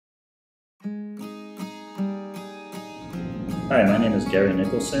Hi, my name is Gary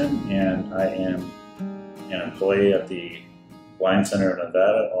Nicholson, and I am an employee at the Blind Center of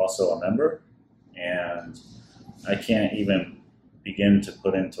Nevada, also a member. And I can't even begin to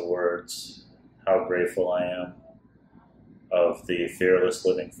put into words how grateful I am of the FearLESS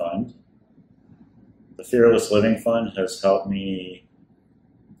Living Fund. The FearLESS Living Fund has helped me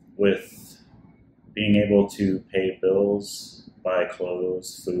with being able to pay bills, buy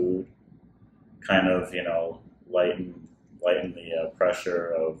clothes, food, kind of, lighten the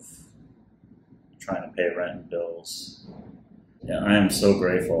pressure of trying to pay rent and bills. Yeah, I am so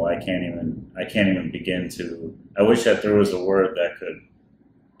grateful. I can't even begin to. I wish that there was a word that could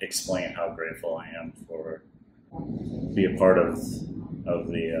explain how grateful I am for be a part of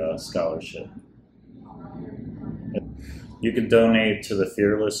the scholarship. You can donate to the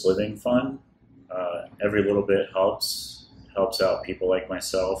FearLESS Living Fund. Every little bit helps out people like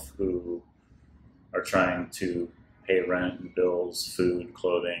myself who are trying to pay rent and bills, food,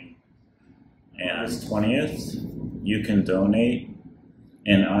 clothing. And August 20th, you can donate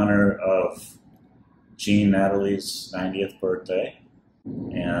in honor of Jean Natalie's 90th birthday.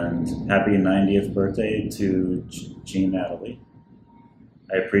 And happy 90th birthday to Jean Natalie.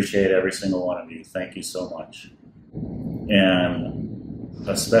 I appreciate every single one of you. Thank you so much. And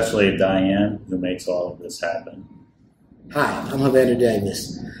especially Diane, who makes all of this happen. Hi, I'm Evander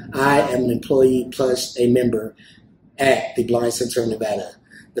Davis. I am an employee plus a member at the Blind Center of Nevada.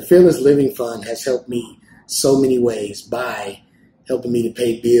 The FearLESS Living Fund has helped me so many ways by helping me to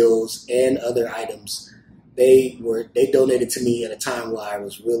pay bills and other items. They donated to me at a time where I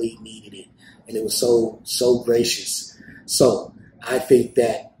was really needed it, and it was so gracious. So I think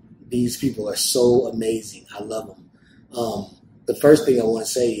that these people are so amazing. I love them. The first thing I want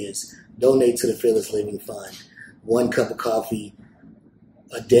to say is donate to the FearLESS Living Fund. 1 cup of coffee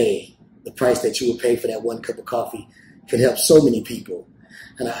a day, the price that you would pay for that 1 cup of coffee, can help so many people.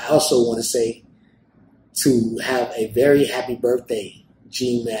 And I also want to say to have a very happy birthday,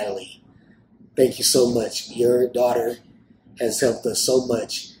 Jean Natalie. Thank you so much. Your daughter has helped us so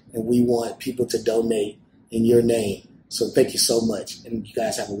much, and we want people to donate in your name. So thank you so much, and you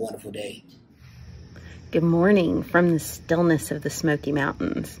guys have a wonderful day. Good morning from the stillness of the Smoky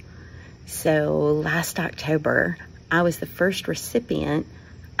Mountains. So last October, I was the first recipient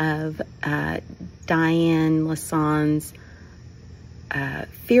of Diane Lassonde's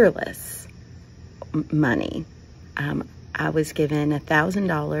FearLESS money. I was given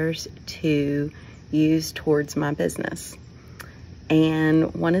 $1,000 to use towards my business.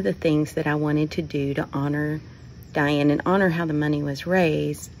 And one of the things that I wanted to do to honor Diane and honor how the money was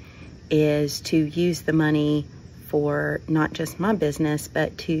raised is to use the money for not just my business,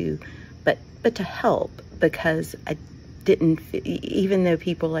 but to help, because I didn't, even though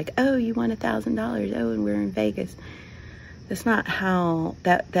people were like, oh, you won $1,000, oh, and we're in Vegas. That's not how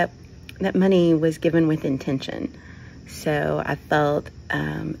that money was given with intention. So I felt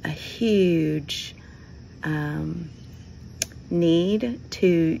a huge need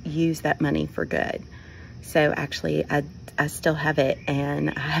to use that money for good. So actually, I still have it, and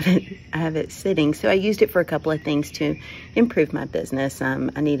I have it sitting. So I used it for a couple of things to improve my business. I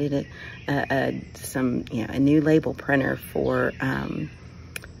needed a new label printer for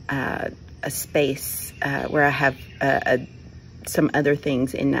a space where I have some other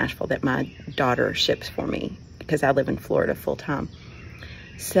things in Nashville that my daughter ships for me because I live in Florida full time.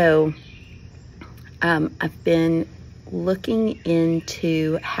 So I've been looking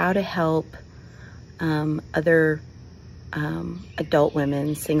into how to help other adult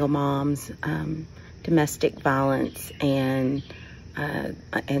women, single moms, domestic violence, and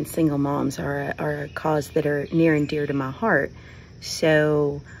single moms are a cause that are near and dear to my heart.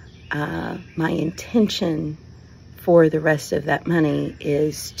 So my intention for the rest of that money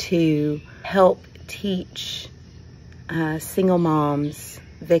is to help teach single moms,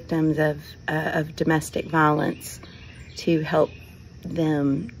 victims of domestic violence, to help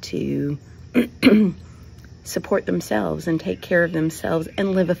them to support themselves and take care of themselves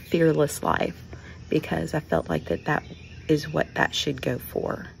and live a fearless life, because I felt like that is what that should go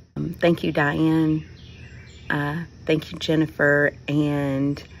for. Thank you, Diane. Thank you, Jennifer.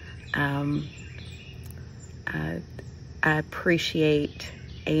 And I appreciate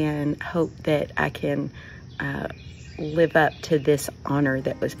and hope that I can live up to this honor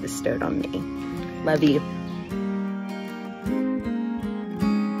that was bestowed on me. Love you.